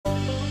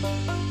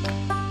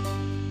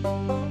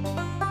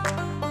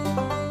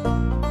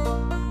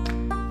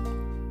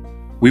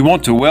We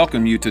want to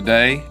welcome you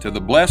today to the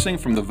Blessing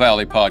from the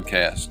Valley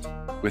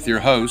podcast with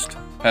your host,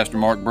 Pastor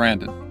Mark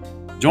Brandon.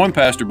 Join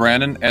Pastor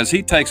Brandon as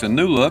he takes a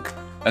new look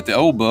at the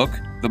old book,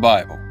 the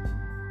Bible.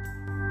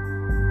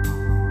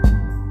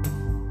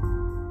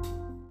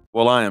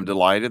 Well, I am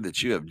delighted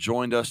that you have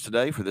joined us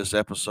today for this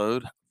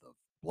episode of the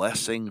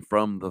Blessing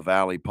from the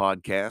Valley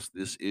podcast.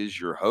 This is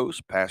your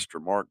host,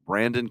 Pastor Mark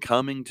Brandon,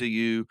 coming to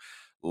you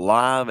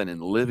live and in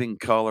living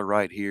color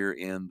right here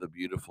in the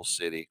beautiful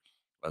city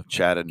of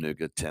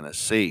Chattanooga,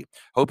 Tennessee.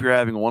 Hope you're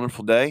having a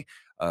wonderful day.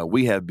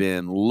 We have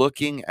been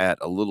looking at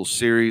a little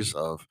series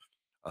of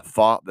a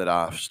thought that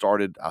I've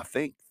started. I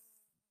think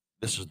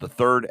this is the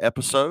third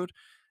episode,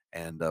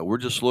 and we're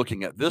just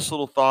looking at this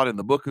little thought in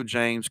the book of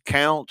James: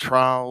 count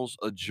trials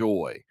a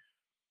joy.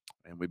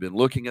 And we've been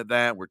looking at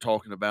that. We're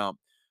talking about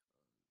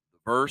the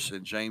verse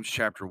in James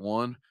chapter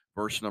 1,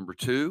 verse number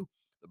 2.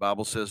 The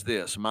Bible says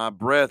this: "My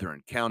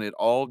brethren, count it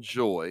all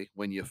joy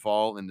when you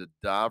fall into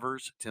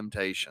divers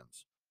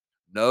temptations,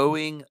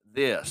 knowing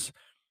this."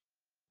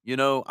 You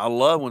know, I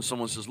love when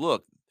someone says,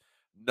 look,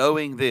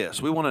 knowing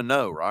this. We want to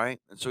know, right?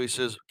 And so he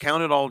says,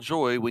 count it all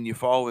joy when you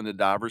fall into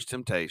divers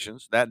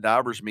temptations. That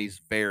divers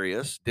means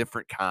various,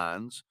 different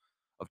kinds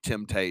of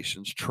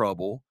temptations,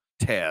 trouble,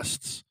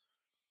 tests.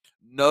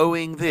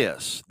 Knowing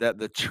this, that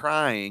the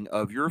trying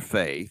of your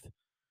faith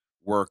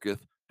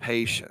worketh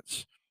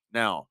patience.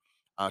 Now,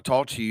 I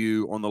talked to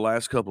you on the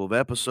last couple of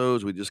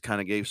episodes. We just kind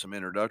of gave some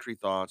introductory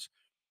thoughts,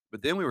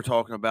 but then we were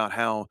talking about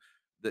how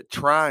that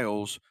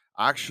trials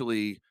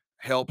actually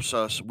helps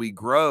us. We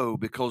grow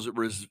because it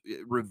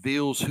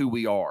reveals who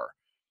we are.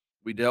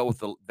 We dealt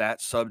with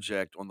that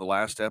subject on the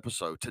last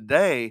episode.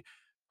 Today,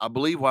 I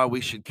believe why we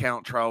should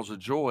count trials of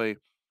joy,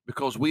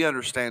 because we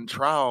understand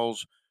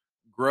trials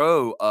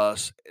grow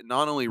us,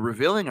 not only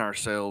revealing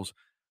ourselves,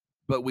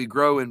 but we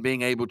grow in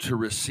being able to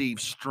receive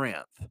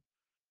strength.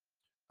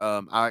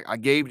 I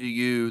gave to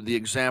you the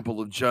example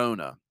of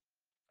Jonah.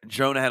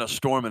 Jonah had a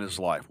storm in his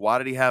life. Why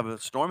did he have a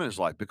storm in his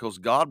life? Because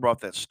God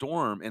brought that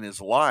storm in his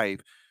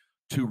life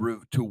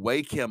to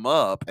wake him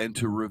up and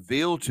to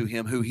reveal to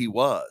him who he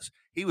was.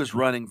 He was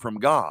running from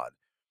God.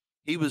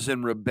 He was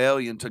in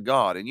rebellion to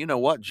God. And you know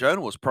what?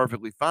 Jonah was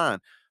perfectly fine.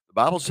 The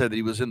Bible said that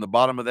he was in the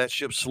bottom of that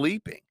ship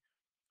sleeping.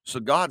 So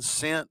God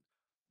sent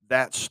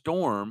that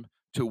storm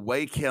to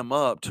wake him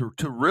up, to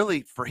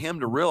really, for him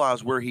to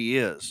realize where he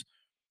is.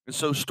 And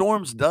so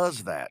storms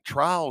does that.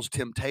 Trials,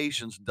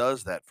 temptations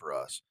does that for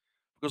us.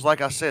 Because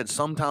like I said,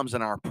 sometimes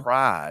in our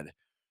pride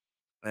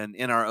and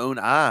in our own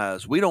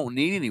eyes, we don't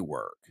need any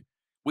work.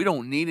 We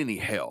don't need any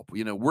help.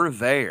 You know, we're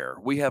there.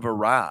 We have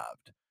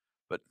arrived.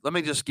 But let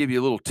me just give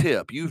you a little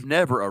tip. You've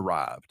never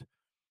arrived.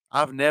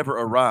 I've never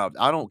arrived.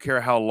 I don't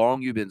care how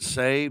long you've been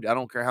saved. I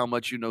don't care how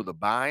much you know the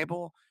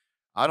Bible.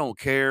 I don't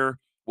care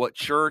what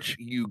church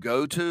you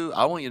go to.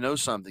 I want you to know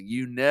something.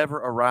 You never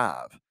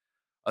arrive.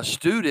 A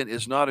student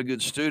is not a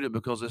good student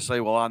because they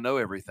say, well, I know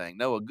everything.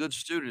 No, a good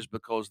student is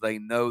because they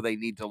know they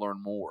need to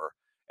learn more,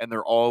 and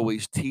they're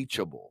always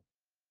teachable.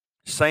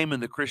 Same in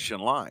the Christian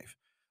life.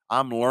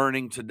 I'm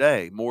learning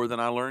today more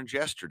than I learned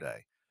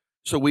yesterday.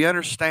 So we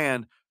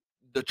understand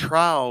the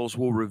trials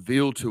will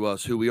reveal to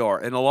us who we are.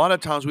 And a lot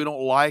of times we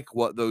don't like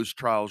what those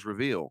trials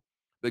reveal,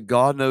 but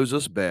God knows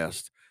us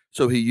best.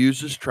 So he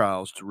uses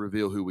trials to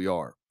reveal who we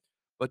are.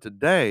 But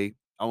today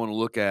I want to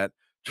look at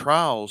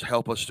trials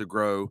help us to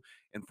grow.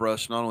 And for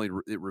us, not only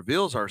it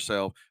reveals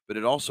ourselves, but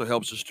it also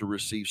helps us to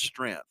receive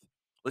strength.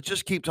 Let's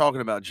just keep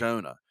talking about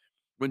Jonah.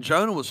 When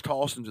Jonah was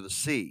tossed into the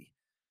sea,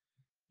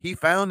 he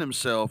found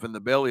himself in the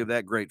belly of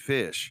that great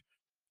fish,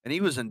 and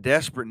he was in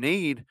desperate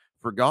need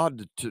for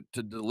God to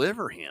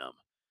deliver him.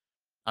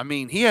 I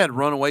mean, he had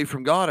run away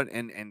from God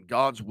and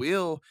God's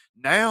will.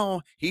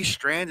 Now he's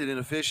stranded in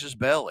a fish's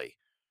belly,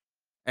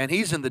 and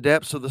he's in the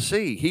depths of the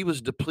sea. He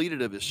was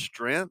depleted of his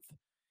strength.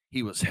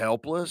 He was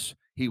helpless.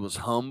 He was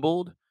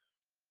humbled.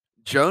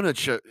 And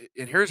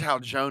here's how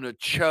Jonah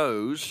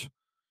chose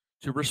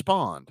to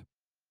respond.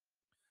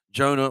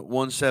 Jonah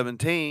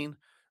 1:17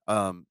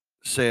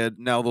 said,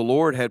 "Now the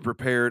Lord had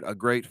prepared a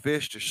great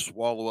fish to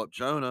swallow up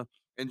Jonah,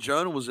 and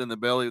Jonah was in the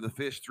belly of the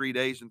fish 3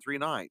 days and 3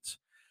 nights."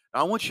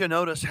 Now, I want you to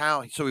notice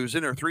how, so he was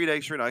in there 3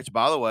 days, 3 nights.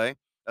 By the way,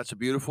 that's a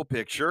beautiful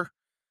picture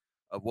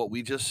of what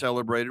we just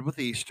celebrated with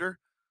Easter.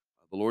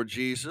 The Lord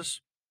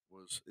Jesus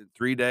was in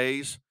 3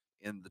 days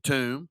in the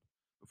tomb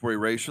before he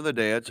raised from the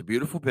dead. It's a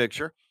beautiful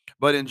picture.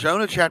 But in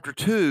Jonah chapter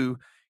 2,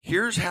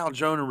 here's how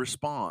Jonah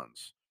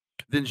responds.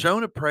 Then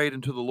Jonah prayed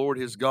unto the Lord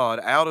his God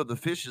out of the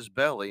fish's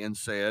belly and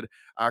said,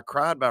 I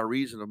cried by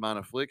reason of mine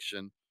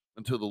affliction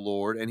unto the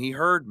Lord, and he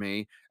heard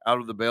me. Out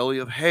of the belly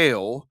of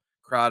hell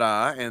cried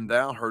I, and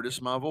thou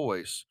heardest my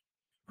voice.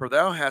 For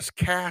thou hast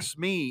cast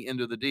me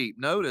into the deep.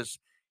 Notice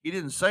he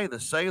didn't say the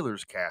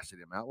sailors casted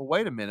him out. Well,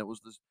 wait a minute.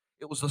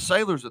 It was the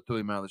sailors that threw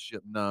him out of the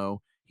ship.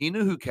 No, he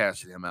knew who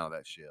casted him out of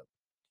that ship.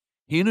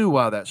 He knew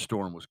why that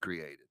storm was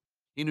created.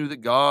 He knew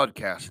that God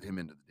casted him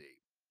into the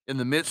deep. In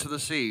the midst of the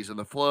seas, and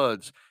the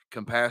floods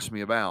compassed me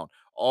about.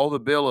 All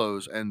the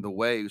billows and the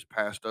waves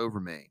passed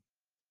over me.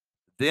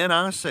 Then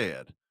I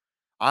said,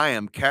 I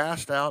am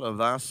cast out of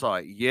thy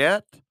sight,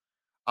 yet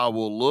I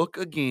will look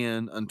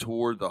again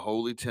untoward the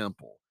holy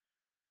temple,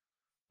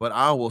 but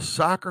I will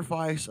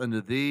sacrifice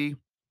unto thee.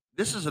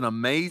 This is an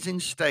amazing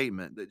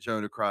statement that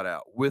Jonah cried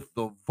out with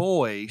the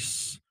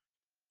voice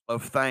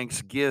of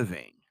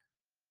thanksgiving.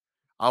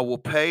 I will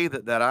pay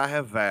that I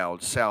have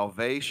vowed.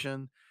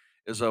 Salvation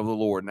is of the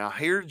Lord. Now,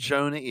 here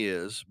Jonah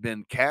is,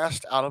 been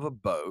cast out of a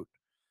boat,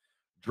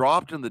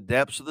 dropped in the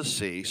depths of the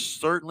sea,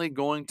 certainly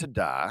going to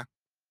die.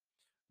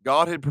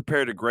 God had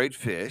prepared a great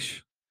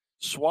fish,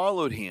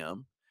 swallowed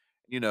him.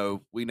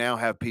 We now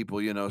have people,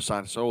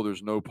 scientists, oh,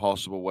 there's no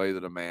possible way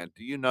that a man.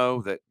 Do you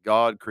know that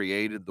God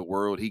created the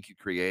world? He could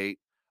create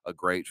a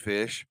great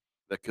fish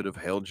that could have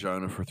held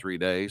Jonah for 3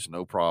 days,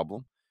 no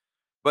problem.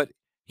 But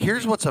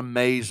here's what's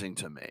amazing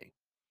to me.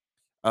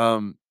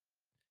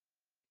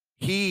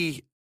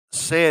 He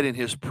said in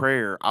his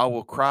prayer, I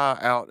will cry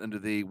out unto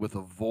thee with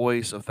a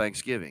voice of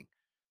thanksgiving.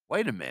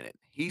 Wait a minute.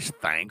 He's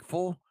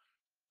thankful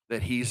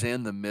that he's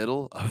in the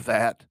middle of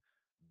that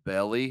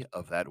belly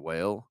of that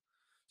whale.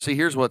 See,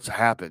 here's what's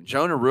happened.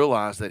 Jonah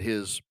realized that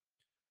his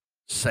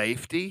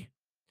safety,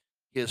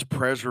 his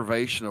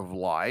preservation of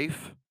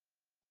life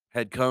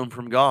had come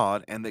from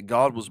God and that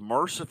God was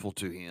merciful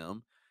to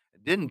him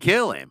and didn't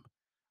kill him.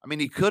 I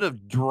mean, he could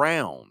have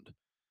drowned,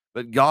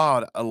 but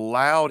God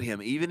allowed him,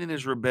 even in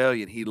his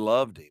rebellion, he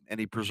loved him and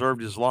he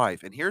preserved his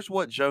life. And here's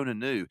what Jonah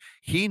knew.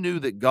 He knew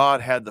that God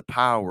had the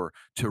power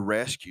to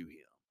rescue him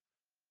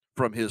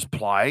from his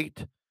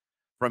plight,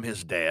 from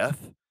his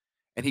death,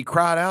 and he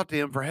cried out to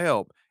him for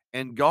help.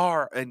 And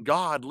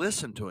God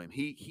listened to him.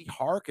 He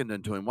hearkened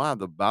unto him. Why?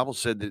 The Bible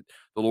said that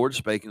the Lord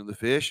spake unto the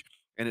fish,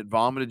 and it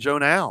vomited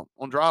Jonah out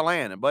on dry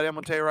land. And buddy, I'm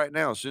gonna tell you right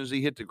now, as soon as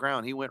he hit the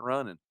ground, he went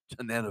running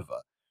to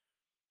Nineveh.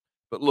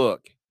 But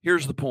look,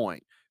 here's the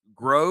point: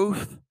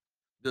 growth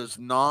does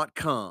not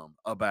come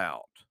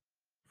about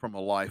from a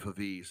life of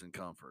ease and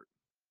comfort.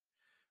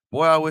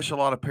 Boy, I wish a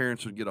lot of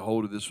parents would get a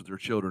hold of this with their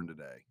children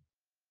today.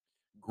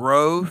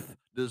 Growth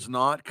does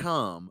not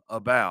come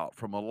about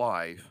from a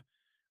life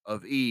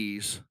of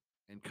ease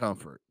and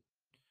comfort.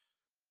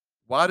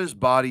 Why does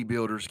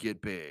bodybuilders get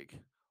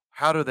big?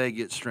 How do they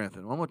get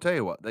strengthened? Well, I'm going to tell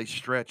you what, they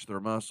stretch their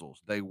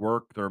muscles, they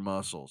work their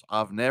muscles.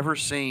 I've never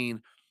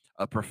seen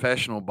a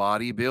professional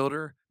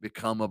bodybuilder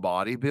become a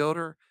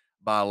bodybuilder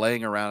by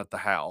laying around at the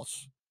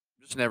house.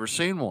 Just never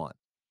seen one.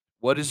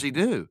 What does he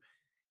do?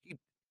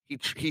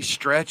 He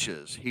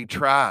stretches, he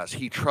tries,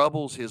 he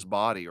troubles his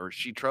body, or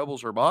she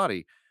troubles her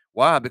body.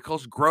 Why?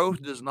 Because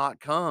growth does not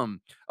come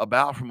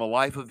about from a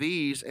life of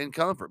ease and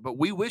comfort, but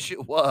we wish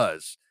it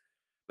was.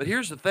 But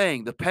here's the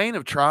thing: the pain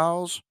of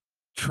trials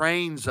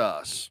trains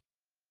us,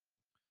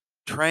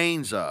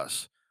 trains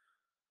us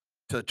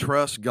to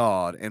trust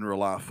God and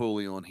rely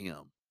fully on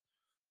Him.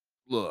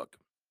 Look,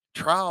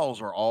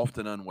 trials are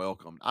often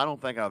unwelcomed. I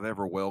don't think I've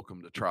ever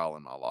welcomed a trial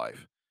in my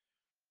life.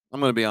 I'm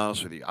going to be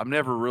honest with you. I've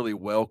never really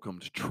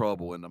welcomed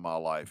trouble into my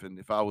life. And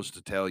if I was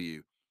to tell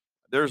you,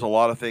 there's a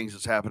lot of things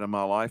that's happened in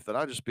my life that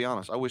I just be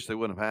honest, I wish they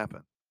wouldn't have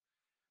happened.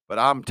 But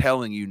I'm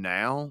telling you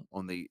now,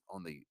 on the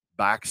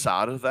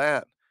backside of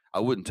that, I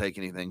wouldn't take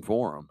anything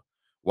for them.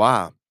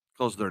 Why?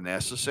 Because they're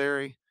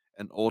necessary,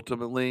 and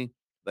ultimately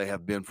they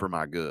have been for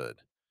my good.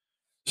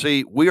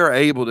 See, we are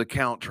able to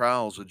count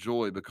trials a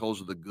joy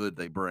because of the good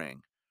they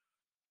bring.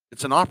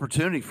 It's an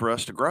opportunity for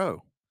us to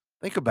grow.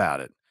 Think about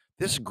it.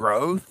 This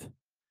growth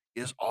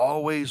is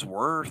always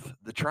worth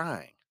the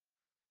trying.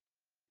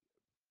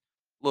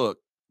 Look,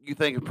 you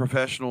think of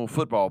professional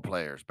football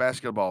players,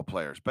 basketball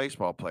players,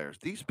 baseball players.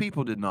 These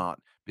people did not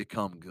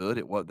become good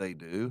at what they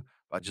do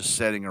by just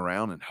sitting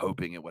around and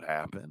hoping it would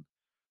happen.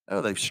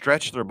 No, they've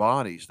stretched their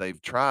bodies.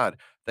 They've tried.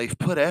 They've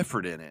put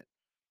effort in it.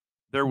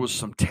 There was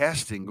some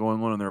testing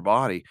going on in their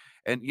body.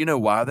 And you know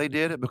why they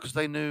did it? Because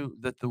they knew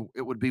that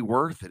it would be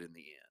worth it in the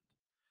end.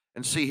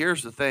 And see,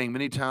 here's the thing.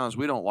 Many times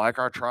we don't like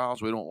our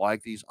trials. We don't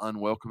like these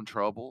unwelcome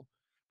trouble.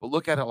 But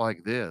look at it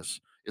like this.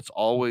 It's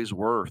always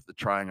worth the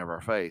trying of our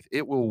faith.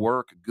 It will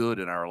work good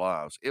in our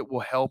lives. It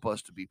will help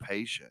us to be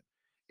patient.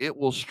 It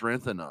will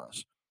strengthen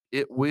us.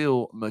 It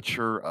will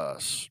mature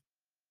us.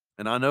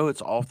 And I know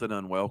it's often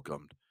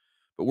unwelcomed,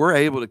 but we're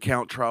able to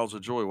count trials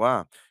of joy.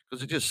 Why?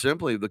 Because it's just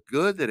simply the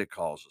good that it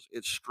causes.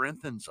 It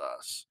strengthens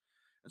us.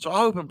 And so I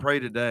hope and pray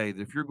today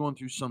that if you're going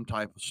through some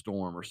type of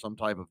storm or some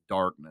type of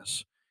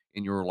darkness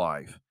in your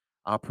life,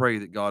 I pray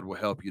that God will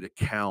help you to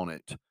count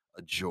it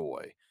a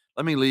joy.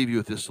 Let me leave you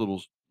with this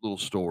little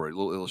story,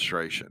 little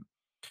illustration.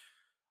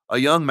 A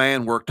young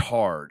man worked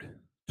hard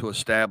to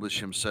establish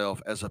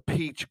himself as a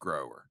peach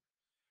grower.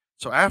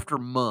 So after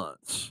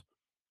months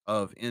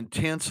of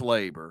intense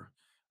labor,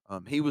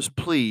 he was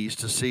pleased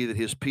to see that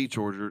his peach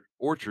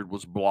orchard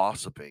was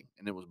blossoming,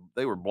 and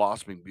they were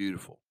blossoming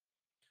beautiful.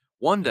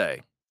 One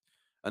day,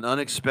 an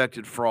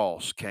unexpected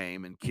frost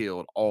came and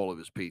killed all of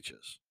his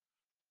peaches.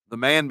 The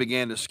man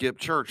began to skip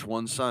church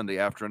one Sunday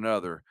after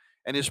another,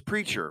 and his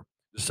preacher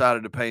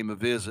decided to pay him a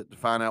visit to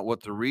find out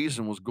what the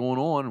reason was going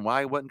on and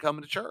why he wasn't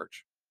coming to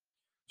church.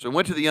 So he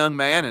went to the young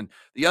man, and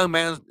the young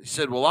man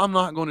said, well, I'm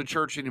not going to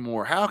church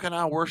anymore. How can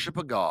I worship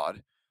a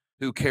God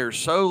who cares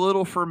so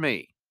little for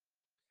me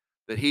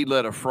that he'd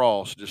let a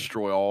frost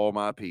destroy all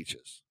my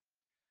peaches.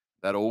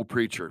 That old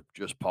preacher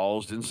just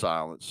paused in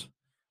silence,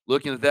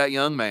 looking at that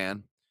young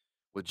man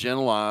with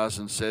gentle eyes,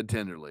 and said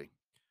tenderly,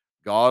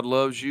 God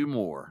loves you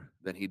more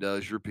than he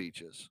does your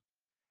peaches.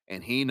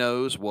 And he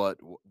knows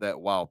that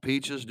while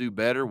peaches do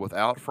better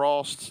without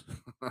frosts,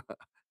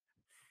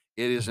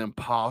 it is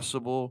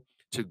impossible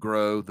to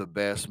grow the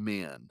best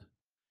men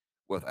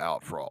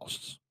without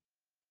frosts.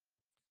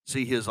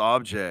 See, his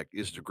object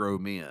is to grow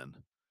men,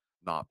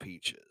 not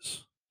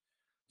peaches.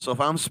 So if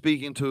I'm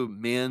speaking to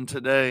men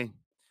today,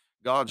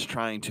 God's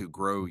trying to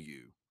grow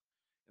you.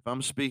 If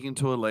I'm speaking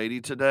to a lady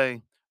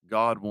today,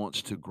 God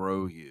wants to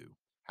grow you.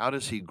 How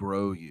does he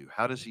grow you?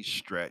 How does he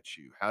stretch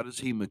you? How does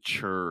he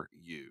mature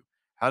you?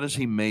 How does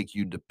he make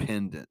you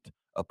dependent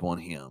upon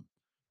him?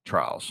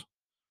 Trials,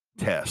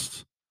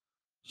 tests,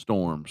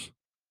 storms,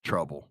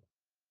 trouble,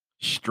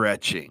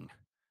 stretching,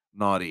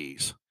 not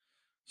ease.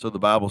 So the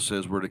Bible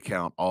says we're to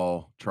count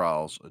all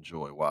trials a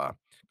joy. Why?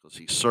 Because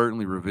he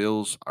certainly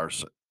reveals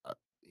ourselves,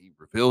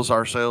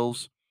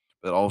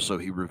 but also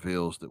he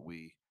reveals that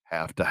we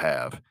have to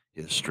have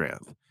his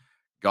strength.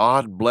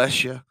 God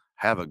bless you.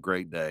 Have a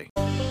great day.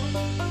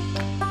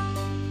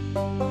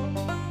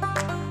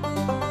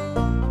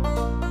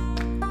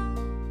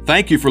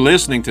 Thank you for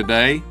listening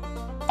today.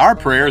 Our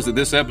prayer is that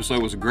this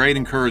episode was a great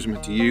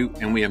encouragement to you,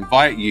 and we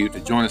invite you to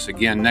join us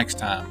again next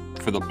time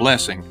for the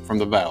Blessing from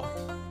the Valley.